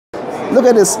Look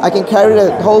at this, I can carry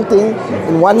the whole thing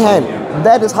in one hand.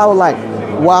 That is how light.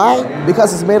 Why?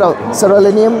 Because it's made of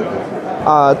cerulinium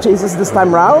chassis this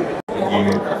time round.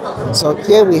 So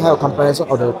here we have a comparison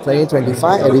of the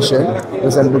 2025 edition, the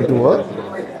Zenbook Duo,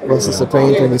 versus the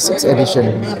 2026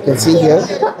 edition. You can see here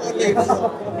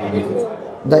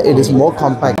that it is more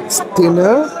compact. It's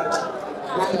thinner,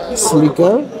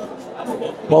 sleeker,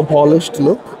 more polished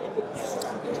look.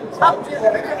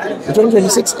 The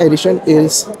 2026 edition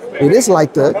is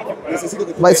lighter,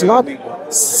 but it's not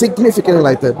significantly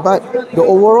lighter. But the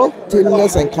overall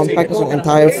thinness and compactness of the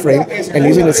entire frame and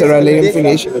using the cerulinium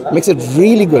finish makes it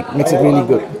really good.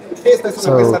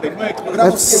 So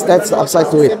that's the upside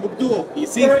to it.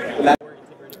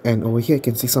 And over here you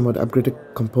can see some of the upgraded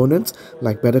components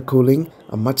like better cooling,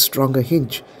 a much stronger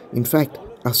hinge. In fact,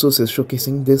 ASUS is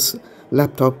showcasing this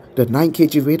laptop, the 9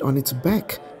 kg weight on its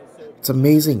back. It's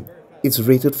amazing. It's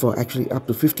rated for actually up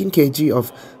to 15 kg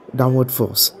of downward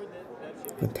force.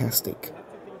 Fantastic.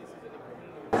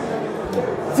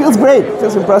 Feels great,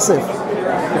 feels impressive.